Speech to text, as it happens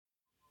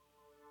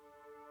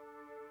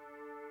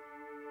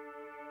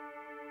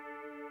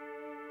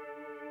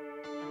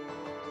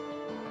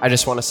I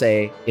just want to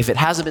say, if it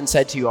hasn't been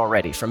said to you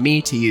already, from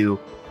me to you,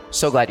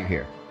 so glad you're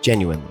here.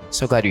 Genuinely,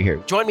 so glad you're here.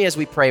 Join me as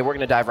we pray. We're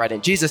going to dive right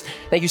in. Jesus,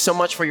 thank you so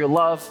much for your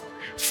love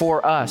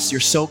for us. You're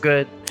so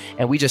good,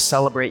 and we just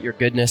celebrate your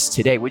goodness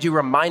today. Would you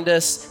remind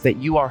us that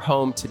you are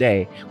home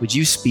today? Would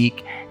you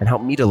speak and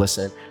help me to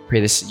listen? Pray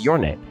this in your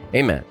name.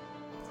 Amen.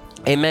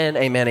 Amen,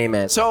 amen,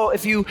 amen. So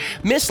if you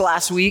missed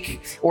last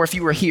week, or if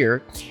you were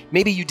here,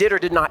 maybe you did or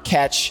did not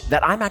catch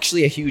that I'm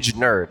actually a huge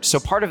nerd.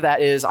 So part of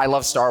that is I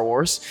love Star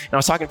Wars. And I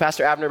was talking to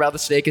Pastor Abner about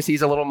this today because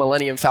he's a little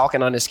Millennium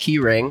Falcon on his key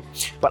ring.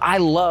 But I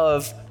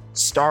love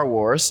Star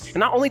Wars.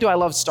 And not only do I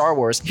love Star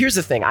Wars, here's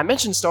the thing. I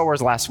mentioned Star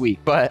Wars last week,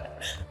 but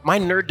my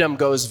nerddom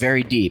goes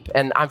very deep.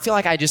 And I feel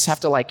like I just have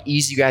to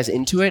ease you guys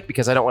into it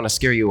because I don't want to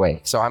scare you away.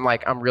 So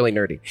I'm really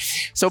nerdy.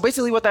 So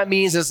basically what that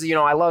means is,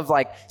 I love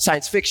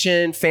science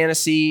fiction,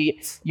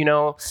 fantasy,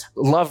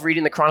 love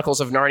reading the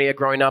Chronicles of Narnia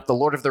growing up, the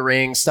Lord of the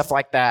Rings, stuff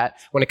like that.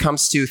 When it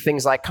comes to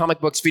things like comic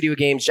books, video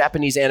games,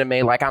 Japanese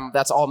anime,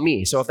 that's all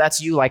me. So if that's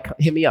you,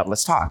 hit me up.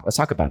 Let's talk. Let's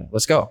talk about it.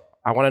 Let's go.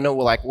 I want to know,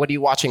 what are you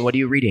watching? What are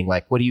you reading?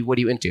 What are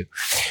you into?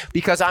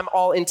 Because I'm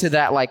all into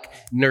that,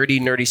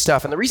 nerdy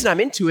stuff. And the reason I'm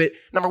into it,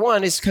 number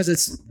one, is because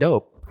it's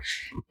dope.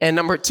 And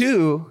number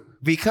two,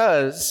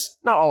 because,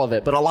 not all of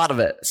it, but a lot of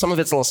it, some of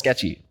it's a little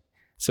sketchy.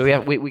 So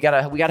we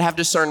gotta have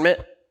discernment.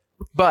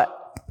 But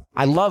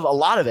I love a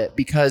lot of it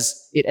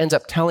because it ends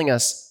up telling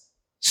us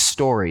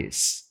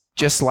stories.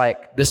 Just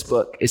like this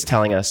book is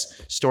telling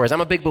us stories. I'm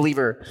a big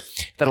believer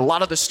that a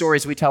lot of the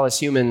stories we tell as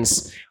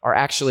humans are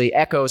actually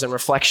echoes and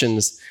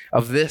reflections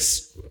of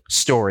this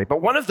story.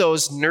 But one of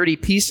those nerdy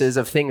pieces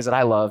of things that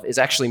I love is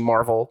actually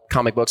Marvel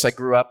comic books. I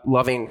grew up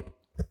loving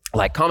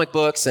comic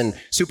books and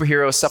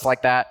superheroes, stuff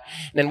like that.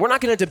 And we're not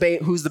going to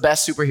debate who's the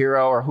best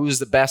superhero or who's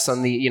the best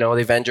on the, the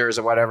Avengers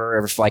or whatever,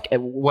 or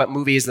what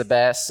movie is the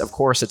best. Of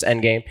course, it's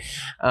Endgame.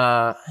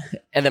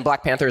 And then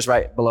Black Panther is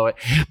right below it.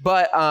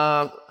 But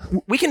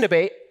we can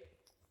debate.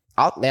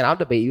 I'll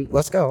debate you.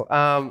 Let's go.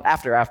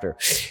 After.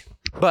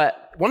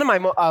 But one of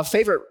my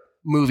favorite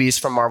movies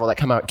from Marvel that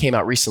came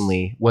out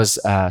recently was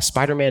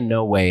Spider-Man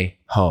No Way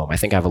Home. I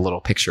think I have a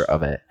little picture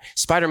of it.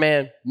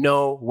 Spider-Man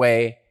No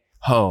Way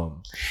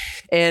Home.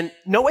 And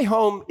No Way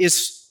Home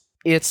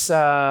it's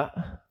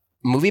a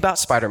movie about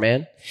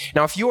Spider-Man.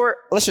 Now,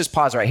 let's just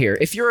pause right here.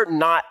 If you're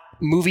not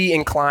movie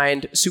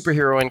inclined,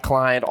 superhero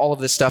inclined, all of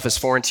this stuff is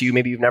foreign to you,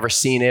 maybe you've never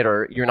seen it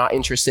or you're not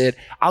interested,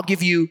 I'll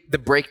give you the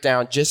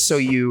breakdown just so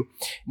you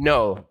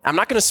know. I'm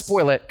not going to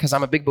spoil it because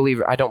I'm a big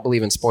believer. I don't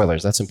believe in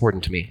spoilers. That's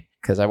important to me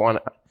because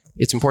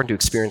it's important to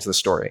experience the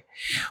story.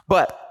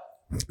 But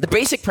the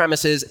basic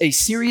premise is a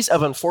series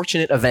of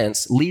unfortunate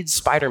events leads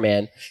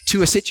Spider-Man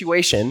to a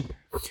situation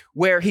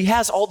where he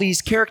has all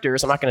these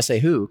characters. I'm not going to say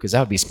who, because that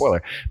would be a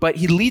spoiler, but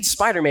he leads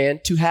Spider-Man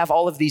to have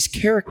all of these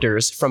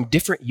characters from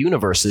different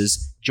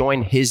universes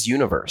join his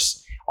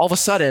universe. All of a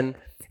sudden,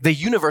 the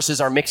universes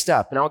are mixed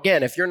up. Now,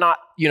 again, if you're not,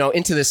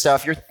 into this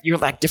stuff, you're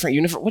like different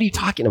universe. What are you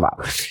talking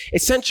about?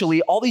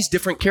 Essentially, all these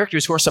different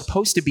characters who are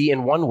supposed to be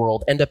in one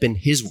world end up in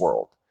his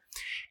world.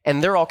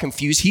 And they're all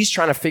confused. He's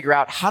trying to figure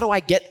out, how do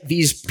I get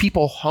these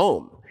people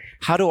home?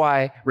 How do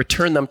I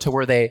return them to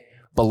where they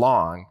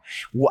belong?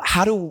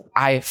 How do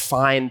I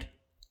find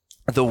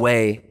the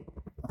way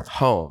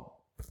home?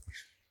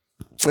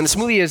 And this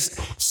movie is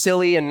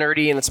silly and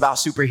nerdy, and it's about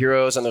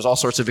superheroes, and there's all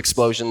sorts of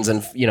explosions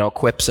and,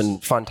 quips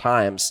and fun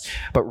times.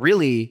 But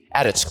really,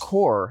 at its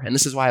core, and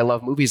this is why I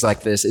love movies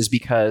like this, is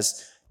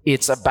because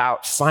it's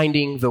about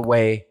finding the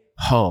way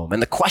home.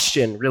 And the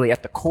question really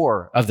at the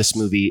core of this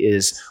movie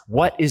is,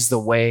 what is the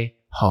way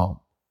home?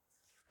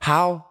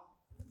 How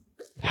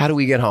do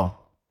we get home?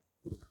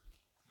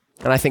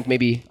 And I think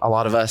maybe a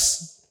lot of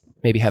us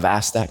maybe have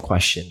asked that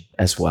question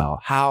as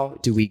well. How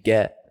do we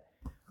get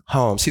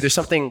home? See, there's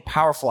something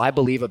powerful, I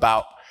believe,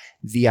 about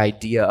the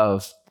idea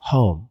of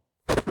home,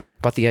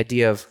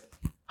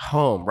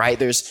 right?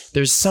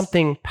 There's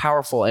something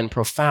powerful and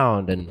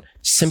profound and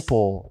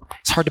simple.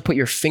 It's hard to put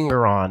your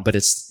finger on, but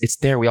it's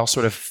there. We all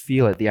sort of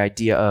feel it, the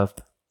idea of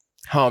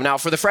home. Now,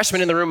 for the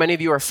freshmen in the room, many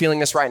of you are feeling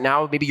this right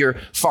now. Maybe you're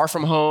far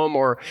from home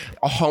or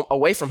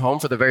away from home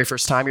for the very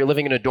first time. You're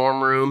living in a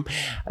dorm room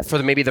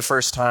for maybe the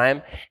first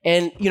time.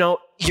 And,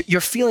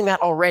 you're feeling that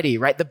already,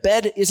 right? The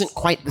bed isn't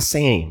quite the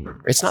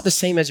same. It's not the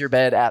same as your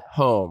bed at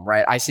home,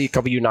 right? I see a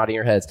couple of you nodding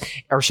your heads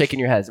or shaking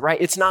your heads, right?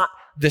 It's not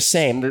the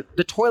same.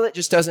 The toilet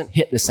just doesn't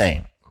hit the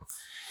same.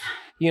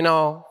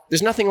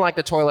 There's nothing like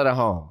the toilet at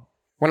home.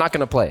 We're not going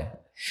to play.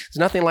 There's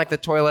nothing like the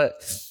toilet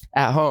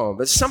at home.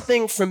 There's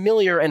something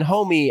familiar and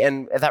homey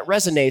and that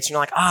resonates. And you're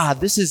like,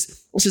 this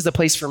is the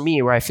place for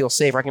me where I feel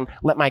safe, where I can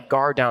let my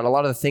guard down. A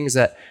lot of the things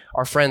that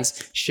our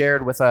friends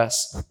shared with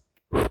us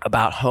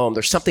about home,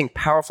 there's something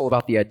powerful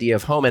about the idea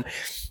of home. And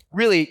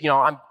really,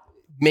 I'm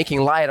making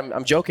light,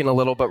 I'm joking a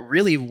little, but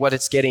really what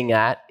it's getting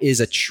at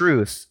is a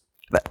truth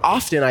that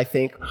often I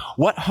think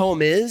what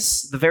home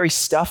is, the very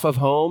stuff of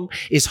home,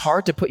 is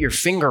hard to put your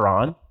finger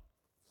on.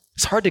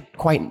 It's hard to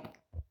quite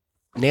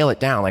nail it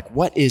down.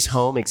 What is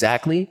home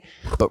exactly?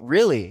 But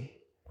really,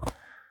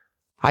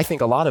 I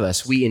think a lot of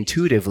us, we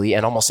intuitively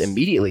and almost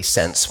immediately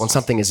sense when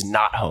something is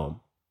not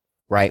home.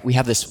 right? We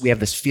have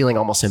this feeling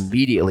almost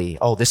immediately,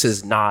 oh, this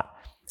is not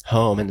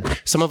home.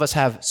 And some of us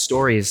have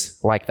stories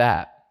like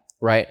that,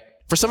 right?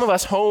 For some of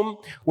us, home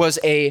was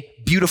a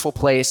beautiful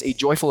place, a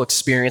joyful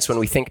experience when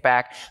we think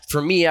back.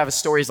 For me, I have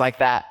stories like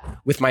that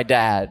with my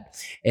dad.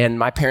 And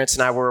my parents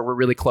and I were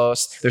really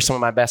close. They're some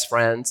of my best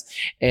friends.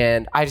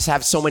 And I just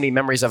have so many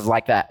memories of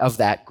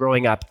that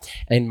growing up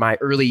in my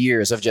early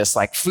years of just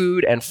like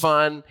food and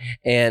fun.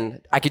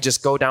 And I could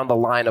just go down the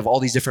line of all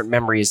these different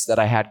memories that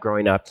I had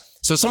growing up.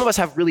 So some of us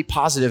have really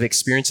positive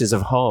experiences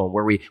of home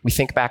where we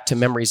think back to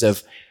memories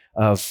of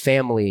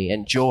family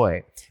and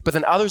joy. But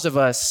then others of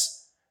us,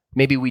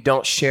 maybe we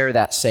don't share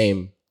that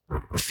same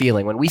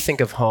feeling. When we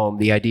think of home,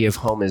 the idea of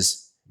home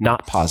is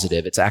not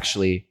positive. It's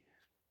actually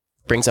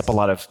brings up a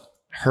lot of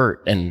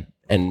hurt and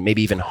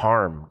maybe even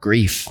harm,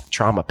 grief,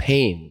 trauma,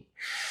 pain,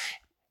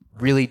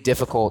 really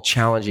difficult,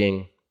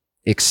 challenging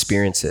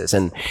experiences.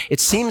 And it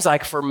seems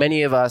like for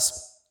many of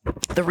us,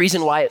 the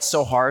reason why it's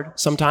so hard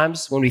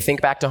sometimes when we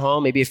think back to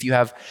home, maybe if you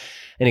have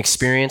an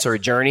experience or a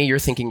journey you're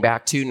thinking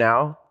back to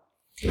now,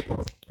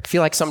 I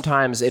feel like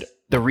sometimes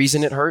the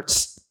reason it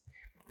hurts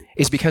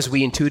is because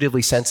we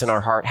intuitively sense in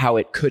our heart how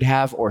it could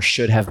have or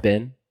should have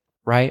been,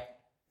 right?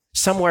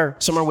 Somewhere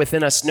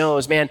within us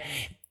knows, man,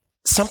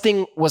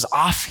 something was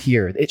off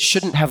here. It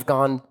shouldn't have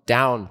gone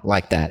down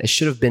like that. It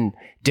should have been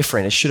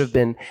different. It should have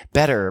been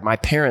better. My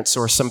parents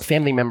or some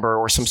family member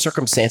or some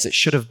circumstance, it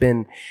should have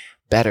been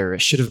better.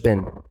 It should have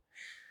been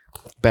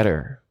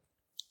better.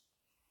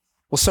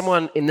 Well,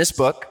 someone in this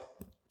book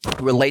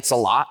relates a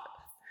lot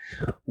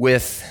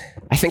with,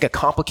 I think, a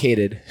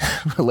complicated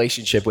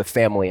relationship with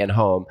family and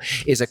home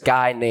is a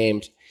guy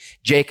named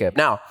Jacob.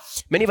 Now,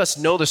 many of us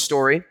know the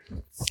story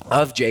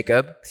of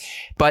Jacob,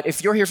 but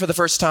if you're here for the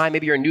first time,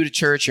 maybe you're new to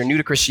church, you're new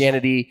to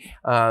Christianity,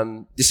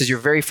 this is your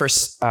very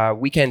first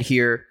weekend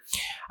here,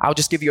 I'll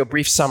just give you a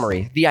brief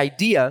summary. The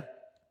idea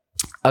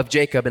of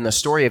Jacob and the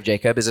story of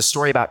Jacob is a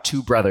story about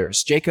two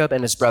brothers, Jacob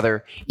and his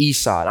brother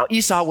Esau. Now,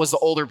 Esau was the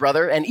older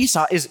brother, and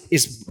Esau,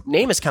 his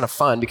name is kind of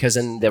fun because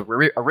in the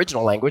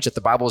original language that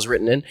the Bible is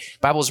written in, the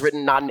Bible is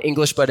written not in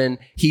English, but in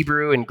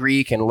Hebrew and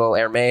Greek and a little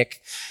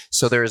Aramaic.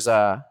 So there's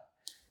a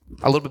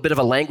little bit of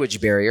a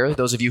language barrier.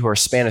 Those of you who are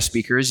Spanish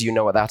speakers, you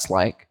know what that's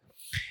like.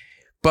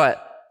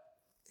 But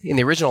in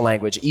the original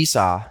language,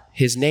 Esau,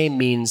 his name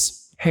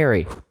means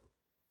hairy.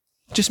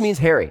 It just means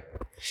hairy.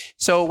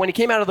 So when he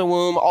came out of the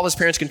womb, all his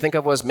parents could think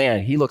of was,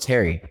 man, he looks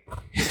hairy.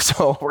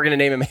 So we're going to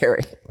name him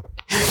Harry.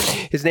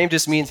 His name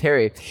just means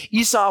hairy.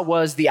 Esau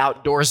was the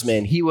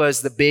outdoorsman. He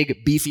was the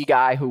big, beefy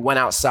guy who went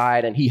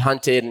outside and he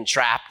hunted and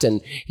trapped and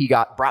he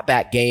brought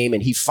back game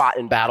and he fought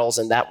in battles,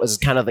 and that was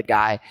kind of the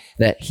guy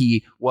that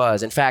he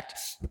was. In fact,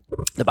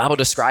 the Bible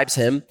describes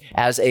him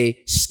as a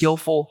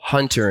skillful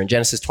hunter in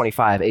Genesis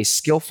 25, a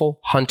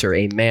skillful hunter,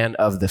 a man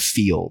of the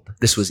field.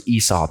 This was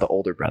Esau, the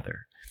older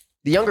brother.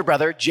 The younger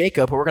brother,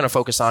 Jacob, who we're going to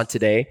focus on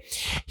today,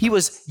 he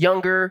was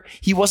younger.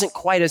 He wasn't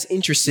quite as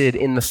interested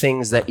in the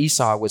things that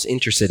Esau was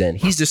interested in.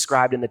 He's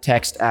described in the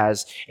text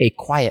as a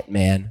quiet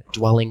man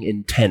dwelling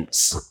in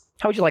tents.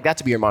 How would you like that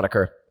to be your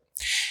moniker?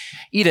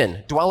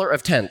 Eden, dweller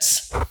of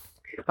tents.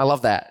 I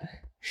love that.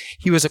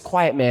 He was a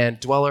quiet man,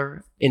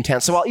 dweller in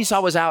tents. So while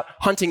Esau was out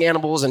hunting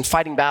animals and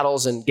fighting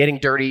battles and getting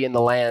dirty in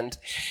the land,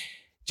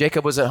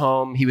 Jacob was at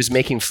home. He was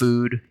making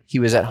food. He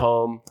was at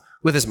home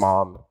with his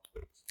mom.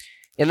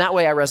 In that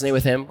way, I resonate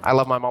with him. I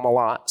love my mom a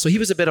lot. So he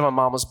was a bit of a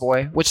mama's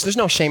boy, which there's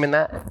no shame in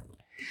that,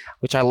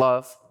 which I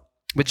love.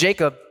 But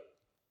Jacob,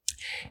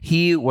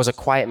 he was a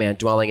quiet man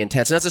dwelling in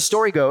tents. And as the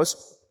story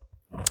goes,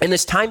 in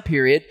this time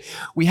period,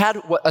 we had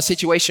a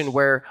situation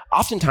where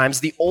oftentimes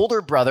the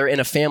older brother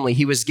in a family,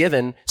 he was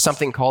given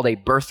something called a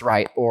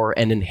birthright or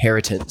an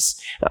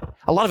inheritance.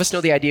 A lot of us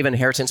know the idea of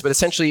inheritance, but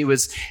essentially it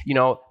was,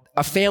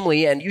 a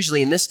family, and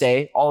usually in this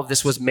day, all of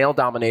this was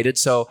male-dominated.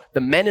 So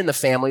the men in the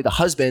family, the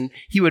husband,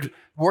 he would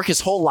work his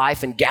whole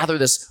life and gather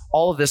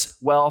all of this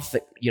wealth,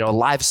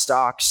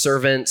 livestock,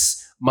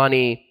 servants,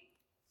 money,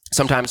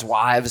 sometimes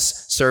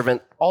wives,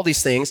 servant, all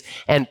these things,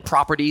 and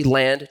property,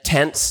 land,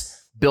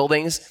 tents,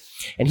 buildings.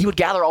 And he would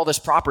gather all this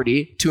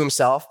property to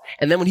himself.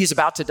 And then when he's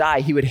about to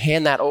die, he would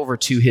hand that over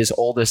to his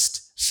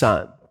oldest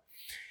son.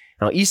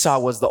 Now, Esau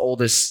was the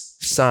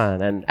oldest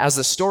son. And as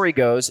the story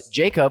goes,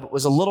 Jacob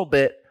was a little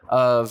bit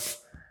of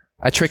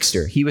a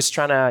trickster. He was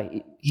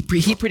he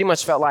pretty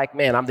much felt like,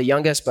 man, I'm the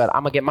youngest, but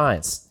I'm gonna get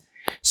mines.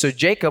 So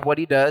Jacob, what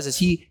he does is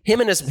him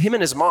and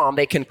his mom,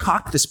 they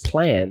concoct this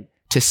plan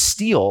to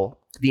steal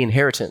the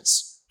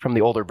inheritance from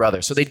the older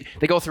brother. So they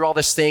go through all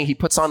this thing. He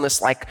puts on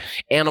this like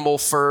animal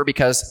fur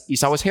because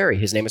Esau was hairy.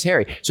 His name is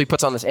Harry. So he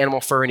puts on this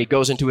animal fur and he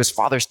goes into his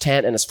father's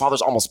tent, and his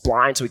father's almost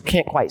blind, so he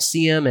can't quite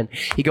see him. And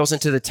he goes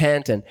into the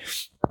tent and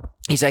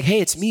he's like, hey,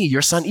 it's me,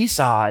 your son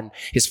Esau. And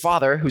his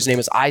father, whose name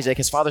is Isaac,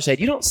 his father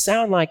said, you don't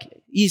sound like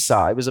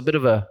Esau. It was a bit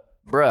of a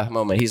bruh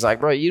moment. He's like,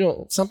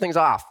 bro, something's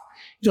off.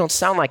 You don't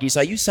sound like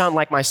Esau. You sound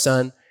like my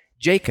son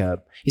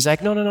Jacob. He's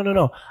like,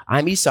 no.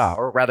 I'm Esau.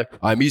 Or rather,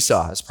 I'm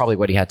Esau. That's probably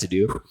what he had to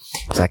do.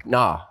 He's like,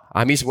 nah,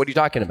 I'm Esau. What are you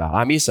talking about?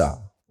 I'm Esau.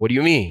 What do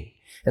you mean?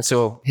 And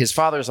so his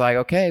father's like,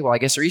 okay, well, I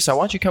guess Esau,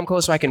 why don't you come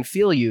close so I can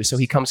feel you? So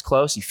he comes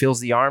close, he feels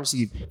the arms,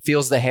 he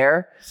feels the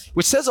hair,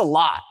 which says a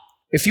lot.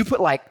 If you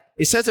put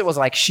it says it was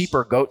like sheep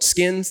or goat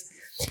skins.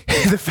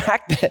 The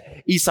fact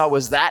that Esau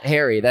was that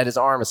hairy, that his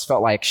arms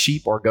felt like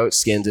sheep or goat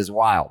skins is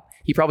wild.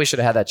 He probably should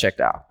have had that checked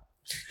out.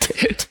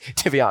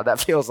 To be honest, that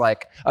feels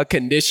like a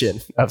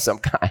condition of some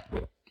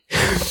kind.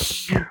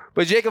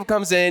 But Jacob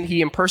comes in,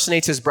 he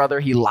impersonates his brother,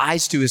 he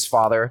lies to his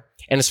father,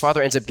 and his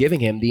father ends up giving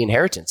him the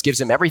inheritance, gives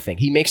him everything.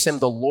 He makes him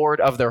the lord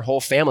of their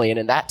whole family. And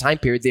in that time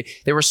period,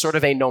 they were sort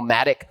of a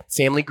nomadic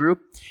family group.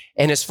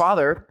 And his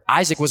father,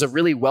 Isaac, was a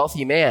really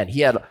wealthy man.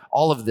 He had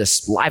all of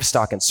this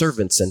livestock and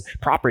servants and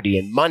property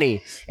and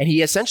money. And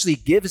he essentially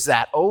gives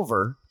that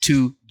over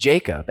to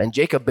Jacob. And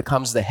Jacob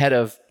becomes the head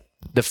of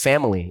the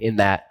family in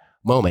that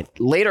moment.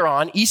 Later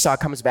on, Esau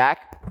comes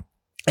back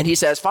and he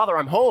says, Father,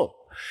 I'm home.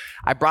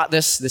 I brought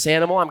this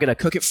animal. I'm going to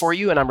cook it for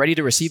you and I'm ready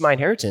to receive my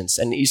inheritance.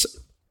 And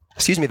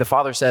the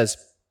father says,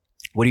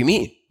 what do you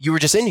mean? You were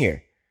just in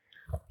here.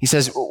 He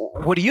says,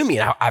 what do you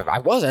mean? I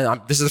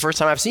wasn't. This is the first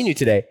time I've seen you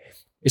today,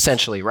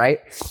 essentially, right?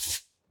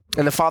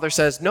 And the father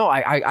says, no,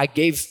 I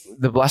gave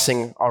the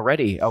blessing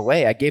already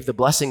away. I gave the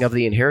blessing of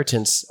the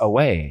inheritance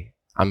away.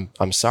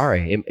 I'm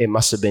sorry. It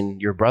must have been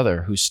your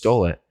brother who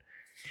stole it.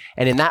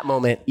 And in that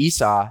moment,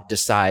 Esau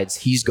decides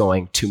he's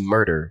going to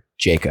murder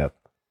Jacob.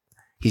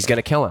 He's going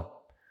to kill him.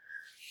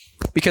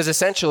 Because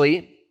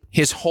essentially,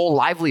 his whole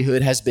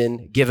livelihood has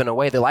been given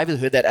away. The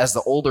livelihood that as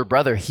the older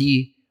brother,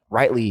 he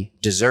rightly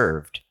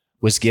deserved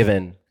was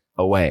given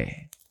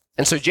away.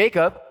 And so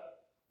Jacob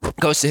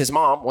goes to his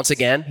mom. Once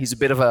again, he's a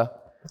bit of a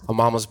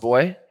mama's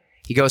boy.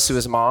 He goes to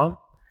his mom.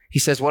 He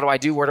says, what do I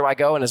do? Where do I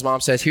go? And his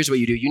mom says, here's what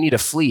you do. You need to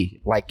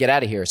flee, get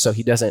out of here so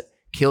he doesn't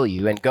kill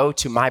you, and go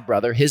to my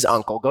brother, his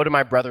uncle, go to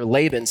my brother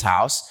Laban's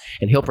house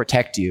and he'll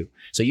protect you.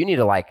 So you need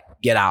to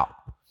get out.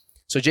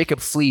 So Jacob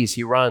flees,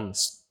 he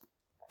runs.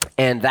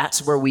 And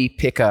that's where we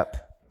pick up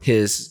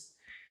his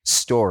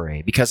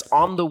story, because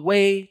on the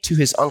way to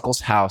his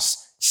uncle's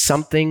house,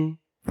 something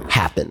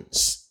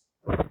happens.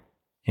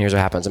 Here's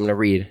what happens. I'm going to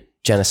read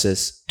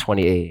Genesis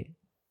 28,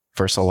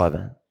 verse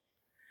 11.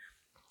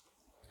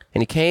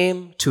 And he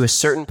came to a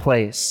certain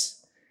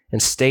place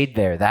and stayed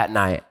there that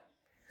night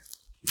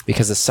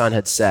because the sun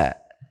had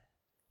set.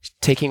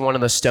 Taking one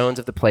of the stones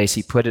of the place,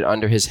 he put it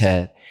under his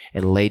head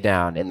and lay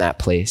down in that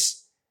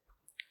place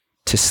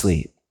to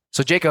sleep.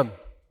 So Jacob,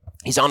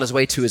 he's on his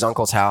way to his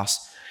uncle's house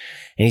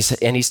and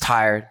he's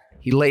tired.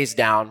 He lays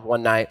down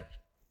one night.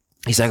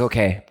 He's like,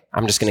 okay,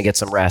 I'm just going to get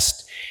some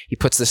rest. He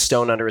puts the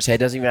stone under his head,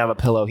 doesn't even have a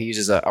pillow. He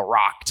uses a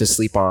rock to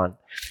sleep on.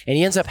 And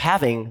he ends up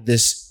having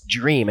this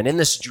dream. And in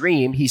this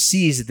dream, he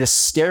sees this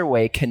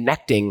stairway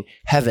connecting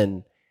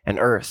heaven and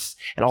earth,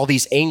 and all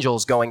these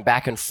angels going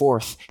back and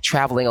forth,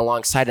 traveling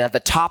alongside. And at the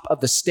top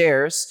of the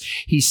stairs,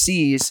 he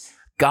sees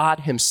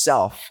God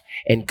himself,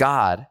 and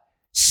God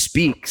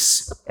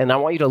speaks. And I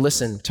want you to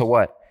listen to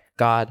what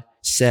God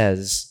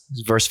says.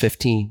 Verse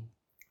 15.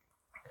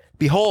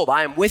 Behold,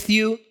 I am with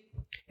you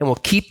and will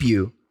keep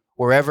you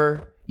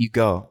wherever you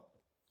go,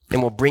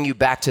 and will bring you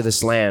back to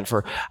this land,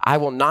 for I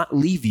will not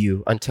leave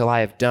you until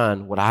I have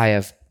done what I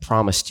have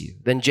promised you.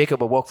 Then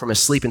Jacob awoke from his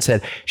sleep and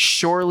said,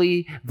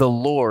 surely the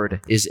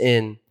Lord is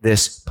in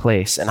this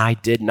place, and I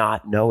did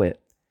not know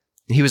it.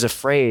 And he was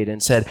afraid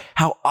and said,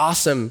 how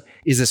awesome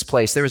is this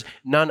place? There is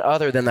none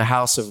other than the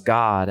house of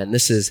God, and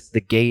this is the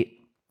gate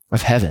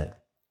of heaven.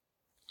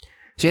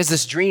 So he has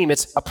this dream.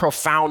 It's a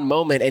profound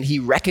moment, and he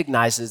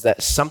recognizes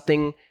that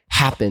something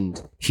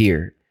happened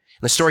here.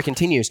 And the story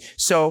continues.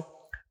 So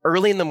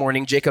early in the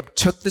morning, Jacob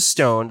took the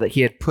stone that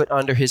he had put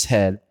under his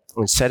head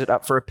and set it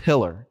up for a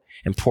pillar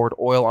and poured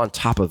oil on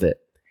top of it.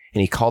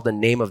 And he called the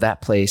name of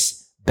that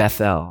place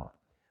Bethel,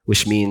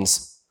 which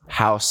means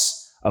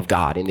house of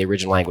God in the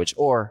original language,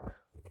 or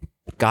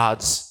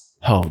God's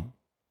home.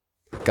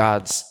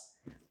 God's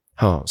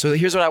home. So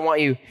here's what I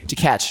want you to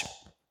catch.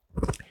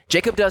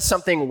 Jacob does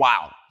something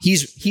wild.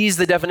 He's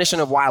the definition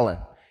of wilding.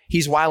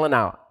 He's wilding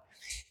out.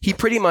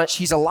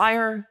 He's a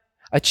liar,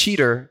 a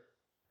cheater.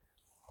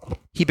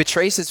 He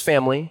betrays his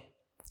family.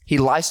 He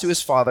lies to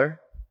his father.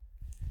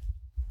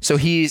 So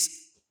he's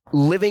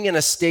living in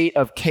a state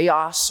of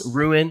chaos,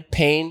 ruin,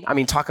 pain. I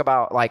mean, talk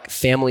about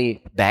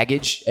family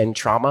baggage and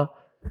trauma.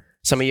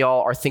 Some of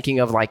y'all are thinking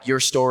of your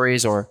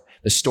stories or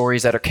the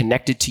stories that are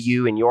connected to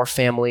you and your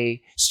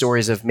family,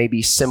 stories of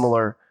maybe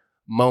similar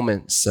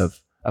moments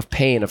of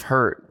pain, of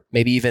hurt,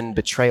 maybe even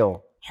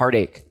betrayal,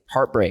 heartache,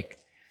 heartbreak,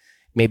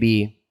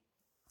 maybe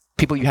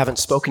people you haven't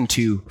spoken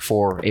to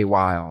for a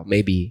while,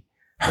 maybe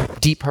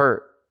deep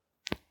hurt.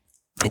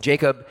 And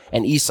Jacob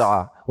and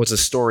Esau was a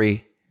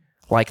story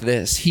like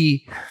this.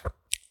 He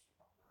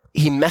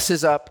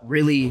messes up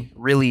really,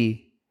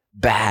 really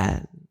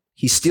bad.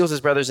 He steals his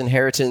brother's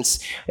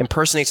inheritance,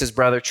 impersonates his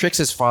brother, tricks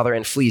his father,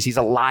 and flees. He's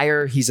a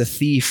liar. He's a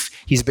thief.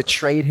 He's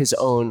betrayed his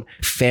own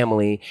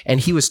family, and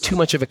he was too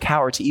much of a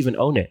coward to even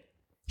own it.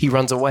 He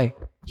runs away.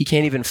 He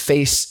can't even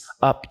face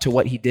up to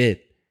what he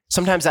did.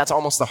 Sometimes that's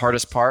almost the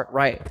hardest part,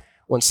 right?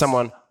 When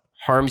someone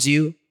harms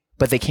you,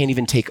 but they can't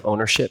even take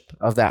ownership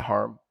of that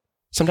harm.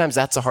 Sometimes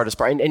that's the hardest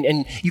part.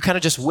 And you kind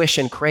of just wish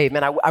and crave,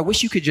 man, I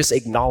wish you could just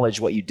acknowledge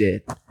what you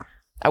did.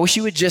 I wish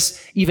you would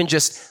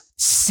just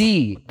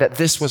see that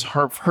this was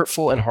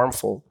hurtful and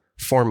harmful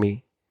for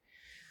me.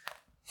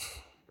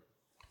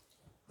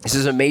 This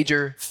is a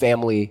major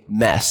family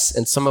mess,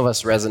 and some of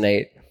us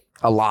resonate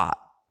a lot.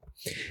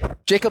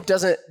 Jacob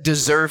doesn't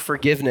deserve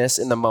forgiveness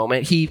in the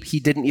moment. He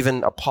didn't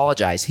even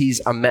apologize. He's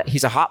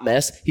a hot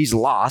mess. He's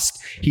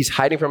lost. He's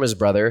hiding from his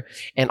brother.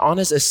 And on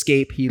his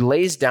escape, he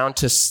lays down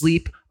to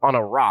sleep on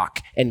a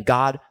rock, and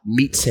God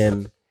meets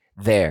him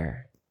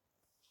there.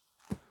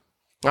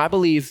 I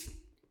believe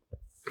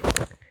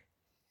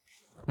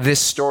this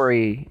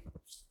story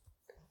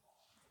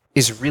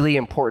is really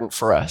important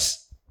for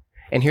us.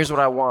 And here's what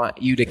I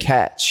want you to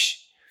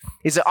catch,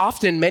 is that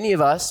often many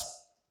of us,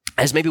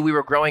 as maybe we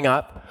were growing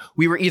up,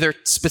 we were either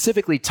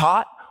specifically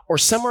taught or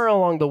somewhere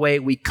along the way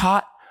we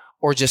caught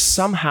or just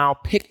somehow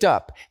picked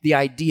up the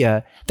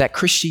idea that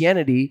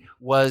Christianity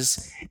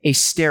was a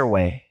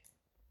stairway.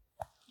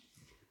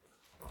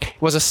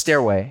 It was a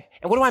stairway.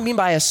 And what do I mean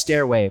by a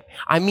stairway?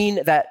 I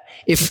mean that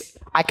if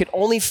I could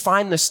only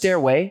find the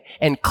stairway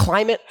and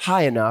climb it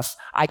high enough,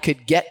 I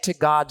could get to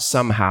God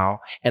somehow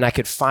and I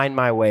could find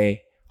my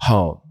way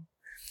home.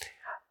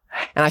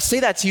 And I say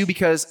that to you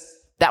because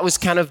that was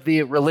kind of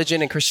the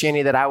religion and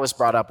Christianity that I was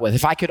brought up with.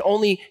 If I could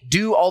only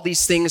do all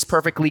these things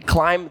perfectly,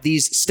 climb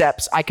these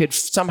steps, I could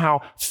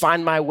somehow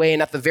find my way,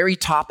 and at the very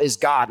top is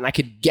God, and I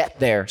could get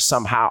there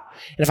somehow.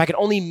 And if I could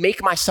only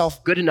make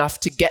myself good enough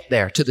to get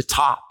there, to the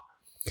top,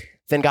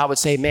 then God would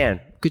say, man,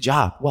 good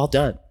job, well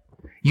done.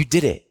 You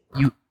did it.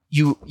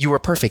 You were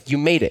perfect. You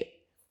made it.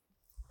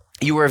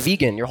 You were a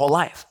vegan your whole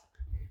life.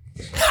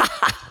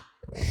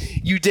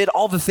 You did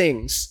all the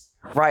things,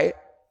 right?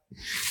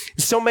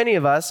 So many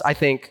of us, I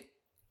think,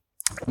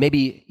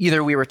 maybe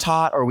either we were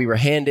taught or we were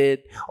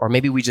handed, or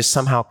maybe we just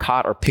somehow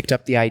caught or picked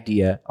up the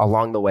idea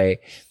along the way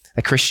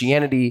that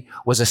Christianity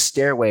was a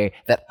stairway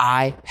that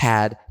I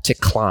had to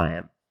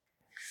climb.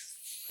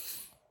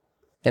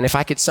 And if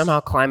I could somehow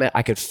climb it,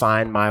 I could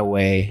find my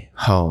way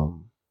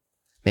home.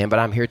 Man, but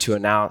I'm here to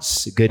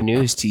announce good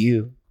news to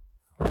you,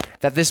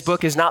 that this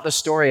book is not the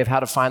story of how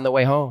to find the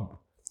way home.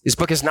 This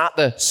book is not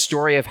the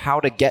story of how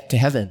to get to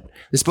heaven.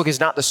 This book is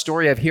not the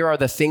story of here are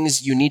the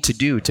things you need to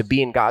do to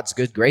be in God's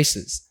good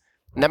graces.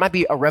 And that might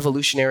be a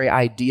revolutionary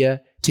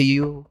idea to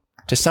you,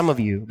 to some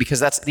of you, because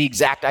that's the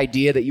exact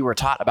idea that you were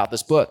taught about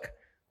this book.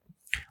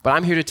 But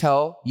I'm here to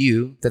tell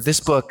you that this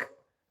book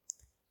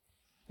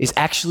is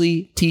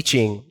actually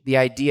teaching the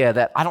idea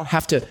that I don't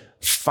have to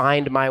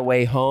find my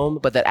way home,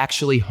 but that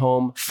actually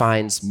home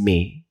finds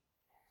me.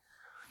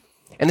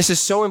 And this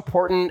is so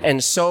important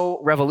and so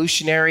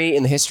revolutionary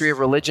in the history of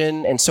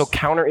religion and so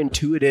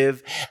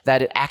counterintuitive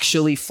that it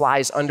actually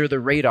flies under the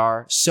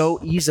radar so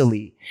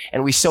easily.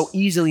 And we so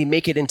easily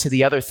make it into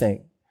the other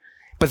thing.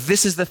 But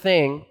this is the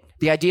thing,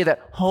 the idea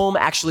that home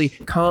actually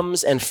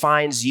comes and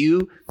finds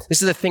you.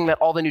 This is the thing that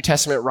all the New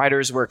Testament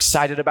writers were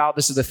excited about.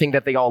 This is the thing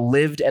that they all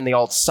lived and they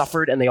all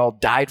suffered and they all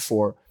died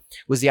for,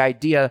 was the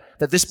idea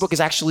that this book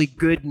is actually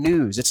good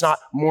news. It's not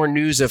more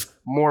news of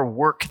more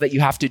work that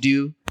you have to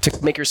do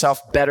to make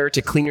yourself better,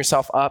 to clean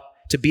yourself up,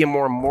 to be a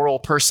more moral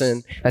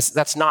person.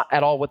 That's not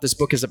at all what this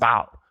book is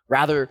about.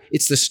 Rather,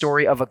 it's the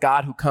story of a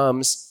God who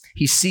comes,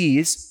 he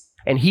sees,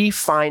 and he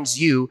finds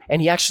you,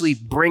 and he actually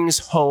brings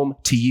home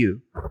to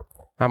you.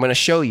 I'm going to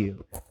show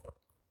you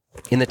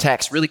in the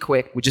text really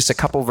quick with just a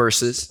couple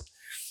verses,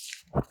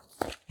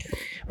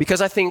 because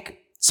I think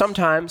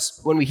sometimes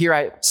when we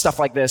hear stuff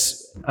like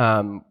this,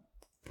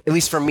 at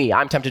least for me,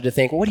 I'm tempted to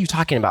think, well, what are you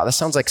talking about? This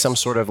sounds like some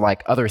sort of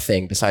like other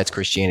thing besides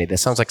Christianity.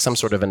 This sounds like some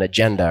sort of an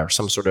agenda or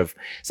sounds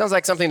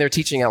like something they're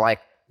teaching at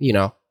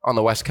on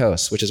the West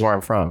Coast, which is where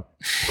I'm from.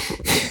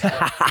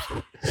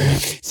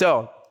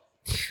 So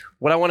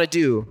what I want to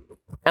do,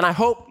 and I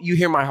hope you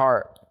hear my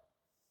heart,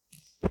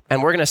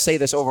 and we're going to say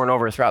this over and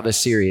over throughout this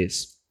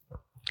series,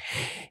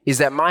 is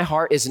that my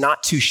heart is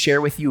not to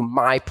share with you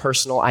my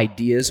personal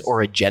ideas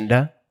or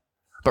agenda,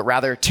 but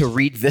rather to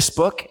read this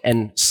book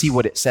and see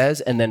what it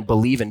says and then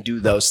believe and do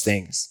those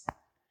things.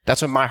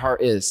 That's what my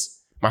heart is.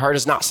 My heart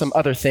is not some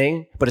other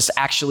thing, but it's to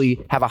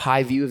actually have a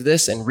high view of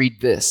this and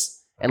read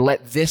this and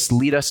let this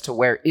lead us to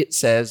where it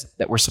says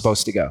that we're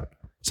supposed to go.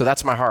 So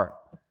that's my heart.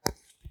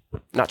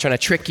 I'm not trying to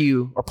trick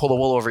you or pull the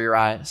wool over your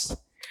eyes.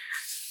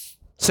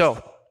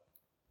 So,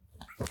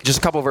 just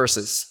a couple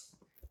verses.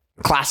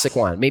 Classic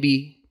one.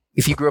 Maybe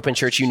if you grew up in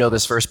church, you know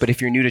this verse, but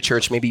if you're new to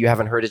church, maybe you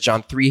haven't heard it.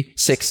 John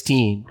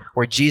 3:16,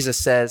 where Jesus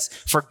says,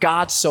 "For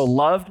God so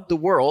loved the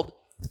world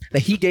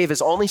that he gave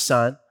his only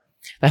son,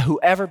 that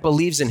whoever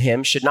believes in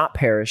him should not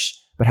perish,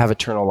 but have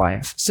eternal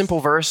life." Simple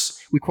verse.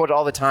 We quote it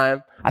all the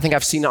time. I think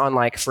I've seen it on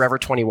like Forever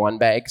 21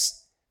 bags.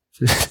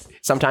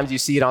 Sometimes you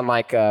see it on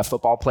like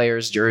football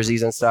players'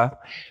 jerseys and stuff.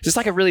 It's just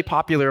like a really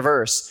popular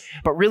verse,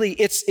 but really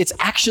it's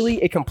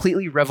actually a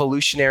completely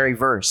revolutionary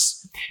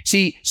verse.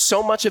 See,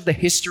 so much of the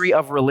history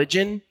of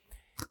religion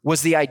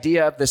was the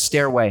idea of the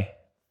stairway,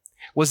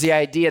 was the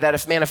idea that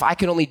if I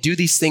could only do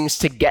these things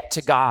to get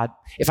to God,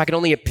 if I could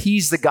only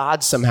appease the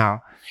God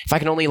somehow, if I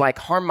can only like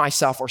harm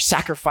myself or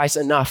sacrifice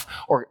enough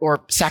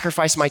or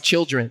sacrifice my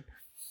children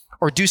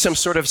or do some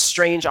sort of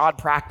strange, odd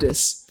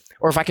practice,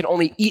 or if I can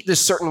only eat this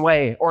certain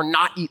way or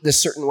not eat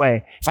this certain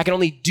way, if I can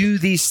only do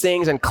these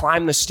things and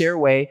climb the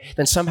stairway,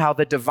 then somehow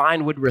the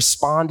divine would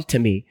respond to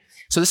me.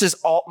 So this is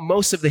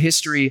most of the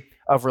history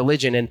of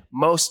religion and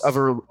most of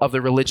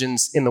the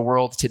religions in the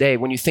world today.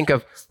 When you think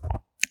of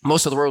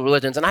most of the world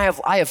religions, and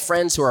I have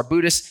friends who are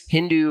Buddhist,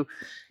 Hindu,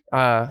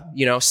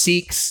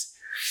 Sikhs,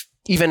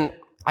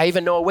 I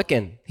even know a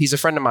Wiccan. He's a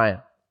friend of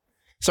mine.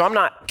 So I'm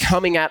not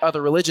coming at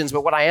other religions,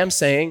 but what I am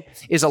saying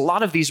is a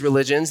lot of these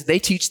religions, they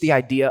teach the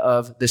idea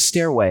of the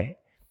stairway.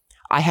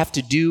 I have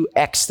to do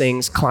X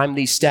things, climb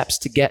these steps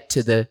to get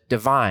to the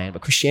divine.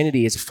 But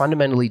Christianity is a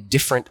fundamentally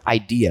different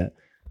idea.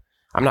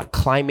 I'm not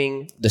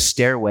climbing the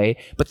stairway,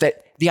 but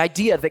that the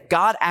idea that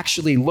God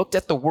actually looked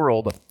at the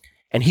world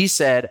and he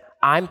said,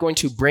 I'm going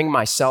to bring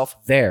myself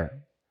there.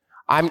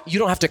 You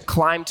don't have to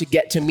climb to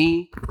get to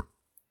me,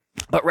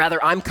 but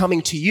rather I'm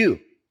coming to you.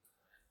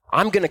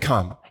 I'm going to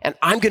come and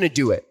I'm going to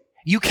do it.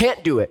 You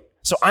can't do it,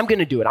 so I'm going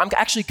to do it. I'm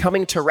actually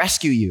coming to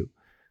rescue you.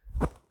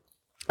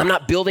 I'm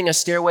not building a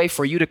stairway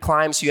for you to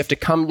climb so you have to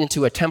come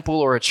into a temple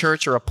or a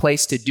church or a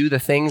place to do the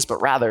things,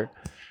 but rather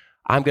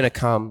I'm going to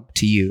come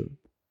to you.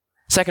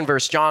 Second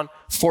verse, John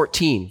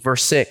 14,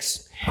 verse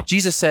 6.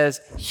 Jesus says,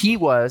 he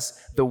was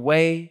the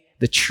way,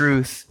 the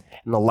truth,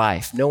 and the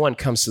life. No one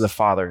comes to the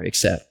Father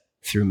except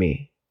through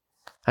me.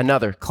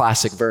 Another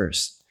classic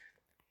verse.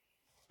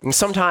 And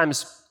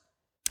sometimes,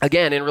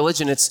 again, in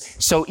religion,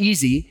 it's so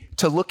easy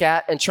to look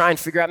at and try and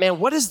figure out, man,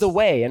 what is the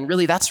way? And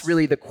really, that's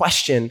really the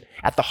question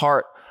at the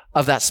heart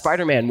of that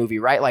Spider-Man movie,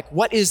 right? Like,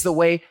 what is the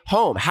way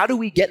home? How do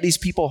we get these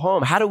people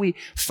home? How do we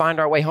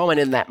find our way home? And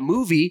in that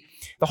movie,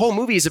 the whole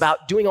movie is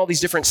about doing all these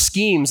different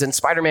schemes. And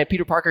Spider-Man,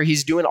 Peter Parker,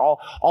 he's doing all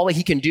that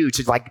he can do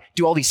to like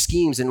do all these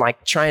schemes and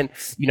like try and,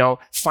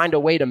 find a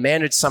way to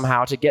manage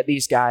somehow to get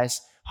these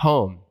guys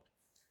home.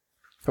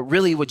 But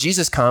really what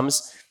Jesus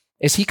comes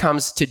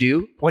to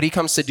do, what he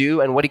comes to do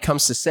and what he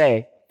comes to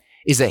say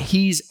is that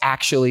he's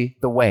actually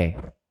the way.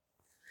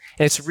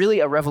 And it's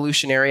really a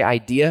revolutionary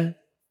idea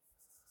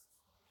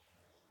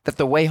that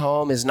the way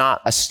home is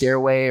not a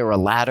stairway or a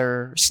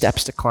ladder,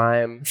 steps to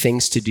climb,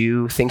 things to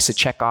do, things to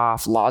check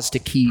off, laws to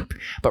keep,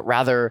 but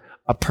rather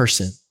a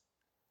person.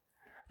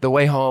 The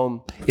way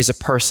home is a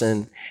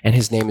person, and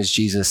his name is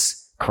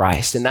Jesus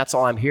Christ. And that's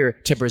all I'm here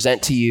to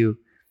present to you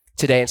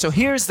today. And so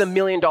here's the $1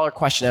 million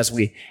question as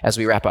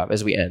we wrap up,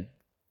 as we end.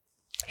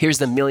 Here's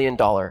the $1 million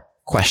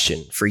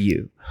question for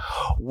you.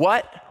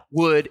 What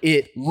would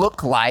it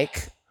look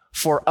like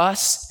for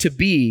us to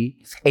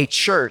be a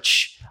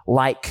church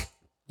like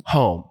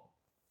home?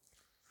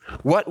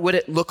 What would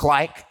it look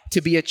like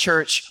to be a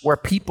church where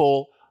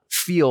people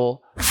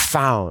feel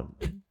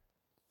found?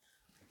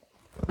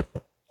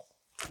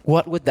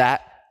 What would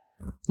that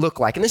look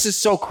like? And this is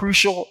so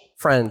crucial,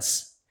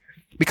 friends,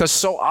 because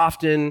so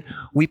often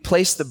we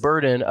place the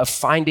burden of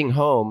finding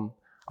home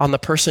on the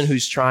person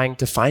who's trying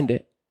to find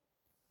it.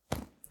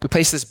 We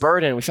place this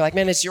burden. We feel like,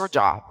 man, it's your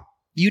job.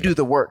 You do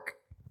the work.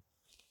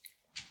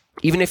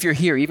 Even if you're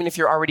here, even if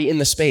you're already in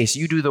the space,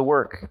 you do the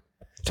work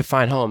to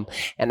find home.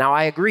 And now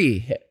I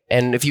agree.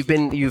 And if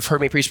you've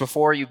heard me preach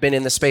before, you've been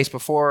in the space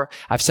before,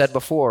 I've said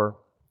before,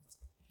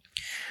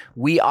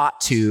 we ought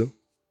to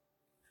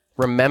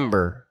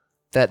remember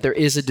that there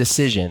is a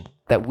decision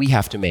that we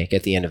have to make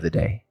at the end of the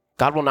day.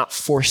 God will not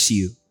force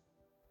you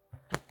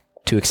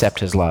to accept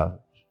his love.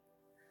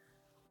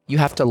 You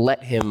have to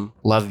let him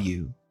love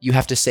you. You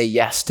have to say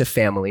yes to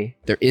family.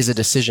 There is a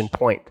decision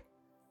point.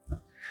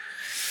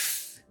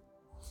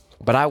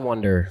 But I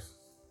wonder,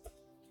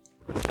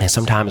 and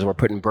sometimes we're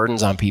putting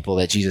burdens on people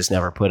that Jesus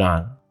never put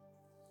on.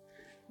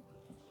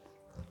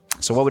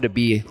 So what would it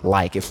be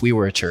like if we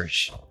were a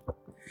church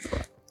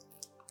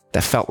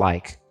that felt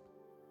like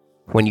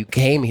when you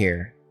came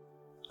here,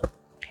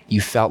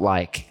 you felt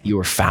like you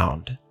were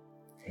found?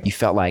 You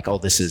felt like, oh,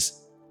 this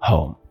is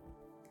home.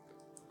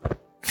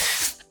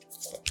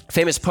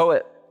 Famous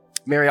poet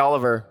Mary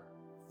Oliver,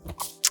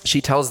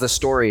 she tells the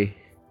story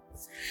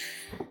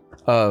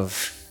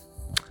of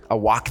a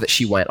walk that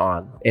she went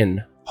on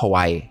in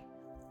Hawaii.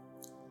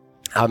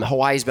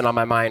 Hawaii's been on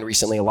my mind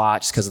recently a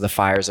lot just because of the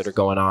fires that are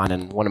going on.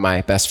 And one of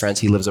my best friends,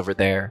 he lives over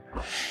there.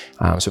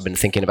 So I've been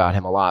thinking about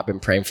him a lot, been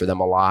praying for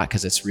them a lot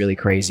because it's really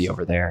crazy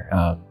over there.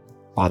 A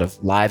lot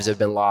of lives have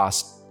been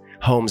lost,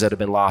 homes that have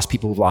been lost,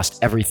 people who've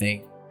lost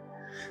everything.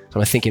 So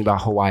I'm thinking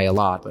about Hawaii a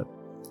lot. But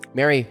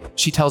Mary,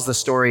 she tells the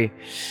story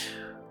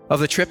of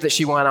the trip that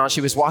she went on.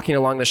 She was walking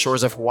along the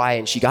shores of Hawaii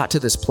and she got to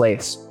this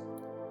place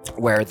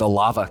where the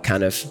lava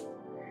kind of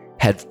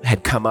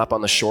had come up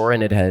on the shore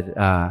and it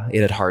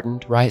had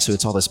hardened, right? So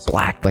it's all this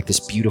black, like this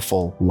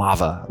beautiful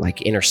lava,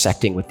 like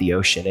intersecting with the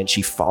ocean. And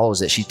she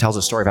follows it. She tells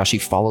a story of how she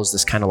follows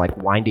this kind of like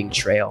winding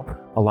trail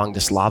along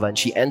this lava. And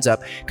she ends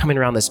up coming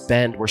around this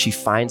bend where she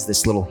finds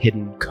this little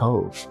hidden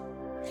cove,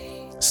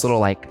 this little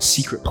like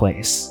secret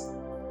place.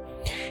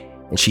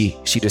 And she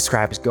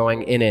describes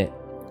going in it.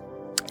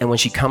 And when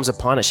she comes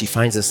upon it, she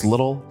finds this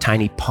little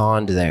tiny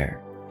pond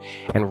there.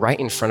 And right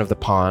in front of the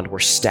pond were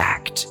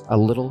stacked a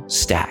little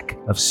stack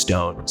of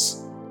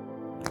stones,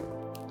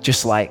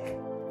 just like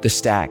the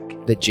stack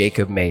that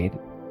Jacob made.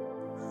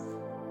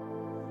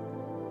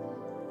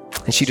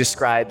 And she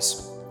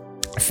describes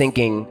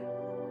thinking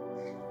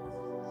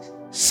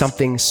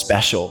something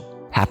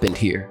special happened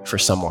here for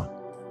someone.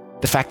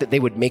 The fact that they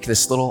would make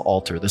this little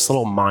altar, this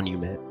little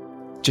monument,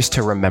 just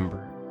to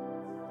remember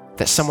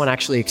that someone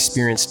actually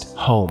experienced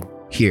home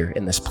here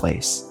in this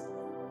place.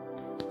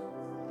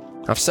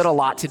 I've said a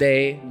lot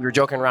today. We were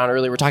joking around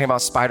earlier. We're talking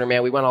about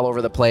Spider-Man. We went all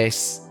over the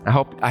place. I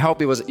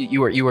hope it was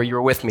you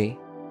were with me.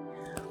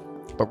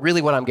 But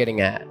really what I'm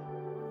getting at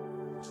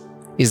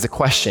is the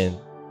question,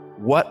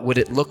 what would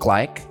it look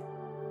like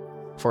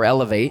for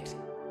Elevate,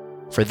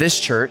 for this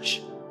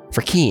church,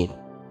 for Keene,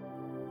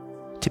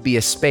 to be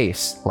a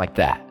space like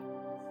that?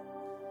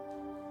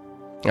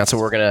 That's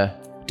what we're going to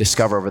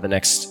discover over the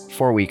next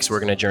 4 weeks. We're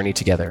going to journey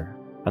together,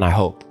 and I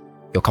hope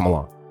you'll come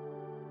along.